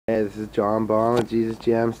Hey, this is John Bond with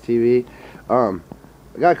Jesusjamstv.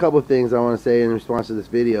 I got a couple of things I want to say in response to this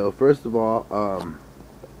video. First of all,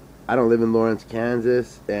 I don't live in Lawrence,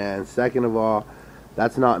 Kansas, and second of all,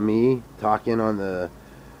 that's not me talking on the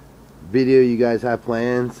video you guys have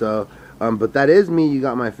playing. So, but that is me you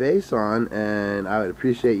got my face on, and I would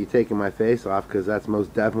appreciate you taking my face off, because that's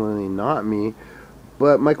most definitely not me.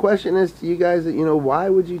 But my question is to you guys, that why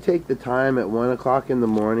would you take the time at 1 o'clock in the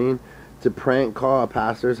morning to prank call a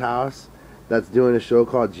pastor's house that's doing a show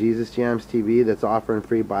called Jesusjamstv that's offering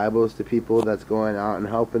free Bibles to people, that's going out and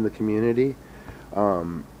helping the community?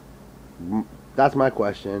 That's my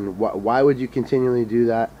question. Why would you continually do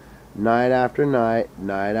that night after night,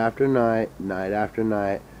 night after night, night after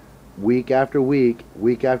night, week after week,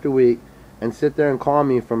 week after week, and sit there and call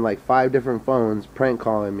me from like 5 different phones, prank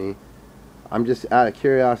calling me? I'm just out of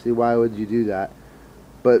curiosity, why would you do that?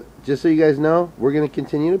 But just so you guys know, we're going to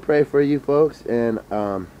continue to pray for you folks, and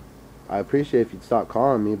I appreciate if you'd stop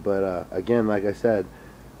calling me. But again, like I said,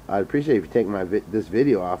 I'd appreciate if you take this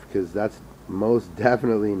video off, because that's most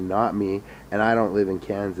definitely not me, and I don't live in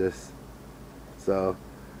Kansas. So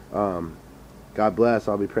God bless.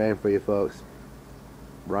 I'll be praying for you folks.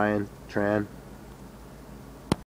 Ryan Tran.